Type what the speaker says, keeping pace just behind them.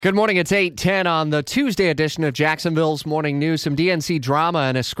Good morning. It's 8:10 on the Tuesday edition of Jacksonville's Morning News. Some DNC drama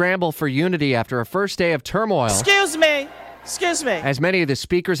and a scramble for unity after a first day of turmoil. Excuse me. As many of the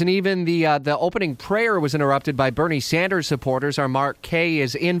speakers and even the opening prayer was interrupted by Bernie Sanders supporters. Our Mark Kay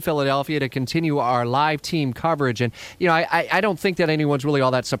is in Philadelphia to continue our live team coverage. And, I don't think that anyone's really all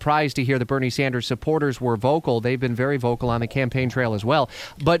that surprised to hear the Bernie Sanders supporters were vocal. They've been very vocal on the campaign trail as well.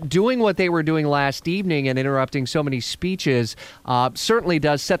 But doing what they were doing last evening and interrupting so many speeches certainly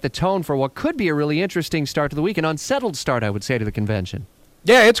does set the tone for what could be a really interesting start to the week, an unsettled start, I would say, to the convention.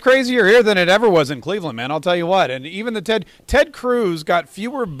 Yeah, it's crazier here than it ever was in Cleveland, man. I'll tell you what. And even the Ted Cruz got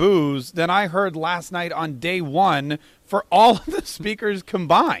fewer boos than I heard last night on day one for all of the speakers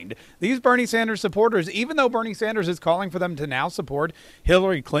combined. These Bernie Sanders supporters, even though Bernie Sanders is calling for them to now support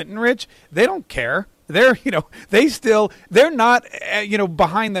Hillary Clinton, Rich, they don't care. They're not,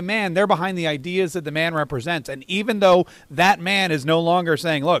 behind the man. They're behind the ideas that the man represents. And even though that man is no longer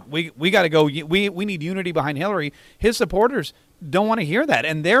saying, look, we got to go, we need unity behind Hillary, his supporters don't want to hear that.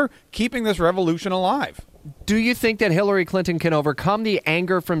 And they're keeping this revolution alive. Do you think that Hillary Clinton can overcome the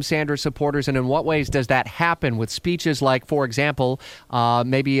anger from Sanders supporters, and in what ways does that happen with speeches like, for example,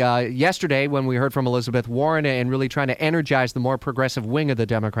 yesterday when we heard from Elizabeth Warren and really trying to energize the more progressive wing of the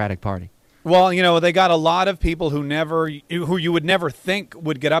Democratic Party? Well, they got a lot of people who you would never think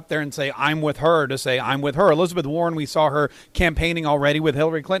would get up there and say, I'm with her, to say, I'm with her. Elizabeth Warren, we saw her campaigning already with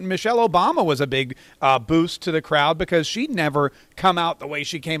Hillary Clinton. Michelle Obama was a big boost to the crowd because she'd never come out the way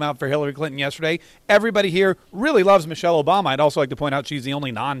she came out for Hillary Clinton yesterday. Everybody here really loves Michelle Obama. I'd also like to point out she's the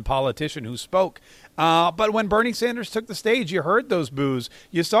only non-politician who spoke. But when Bernie Sanders took the stage, you heard those boos.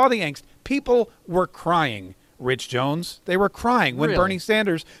 You saw the angst. People were crying. Rich Jones, they were crying when Bernie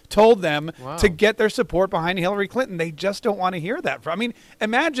Sanders told them to get their support behind Hillary Clinton. They just don't want to hear that. I mean,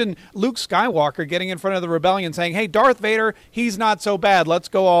 imagine Luke Skywalker getting in front of the rebellion saying, hey, Darth Vader, he's not so bad. Let's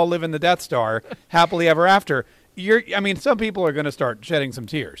go all live in the Death Star happily ever after. Some people are going to start shedding some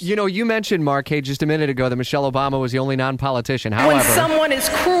tears. You mentioned, Mark, just a minute ago that Michelle Obama was the only non-politician. However, when someone is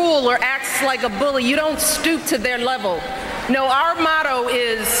cruel or acts like a bully, you don't stoop to their level. No, our motto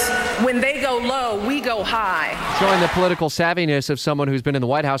is, when they go low, we go high. Showing the political savviness of someone who's been in the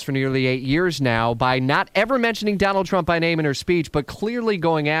White House for nearly 8 years now by not ever mentioning Donald Trump by name in her speech, but clearly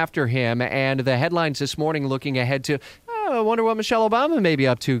going after him. And the headlines this morning looking ahead to, I wonder what Michelle Obama may be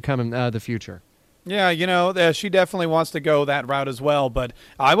up to coming the future. Yeah, she definitely wants to go that route as well. But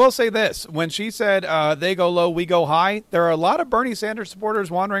I will say this. When she said they go low, we go high, there are a lot of Bernie Sanders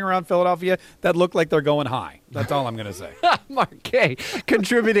supporters wandering around Philadelphia that look like they're going high. That's all I'm going to say. Mark Kay,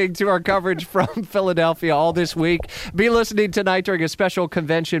 contributing to our coverage from Philadelphia all this week. Be listening tonight during a special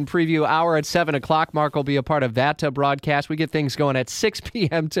convention preview hour at 7 o'clock. Mark will be a part of that broadcast. We get things going at 6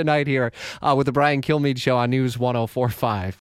 p.m. tonight here with the Brian Kilmeade Show on News 104.5.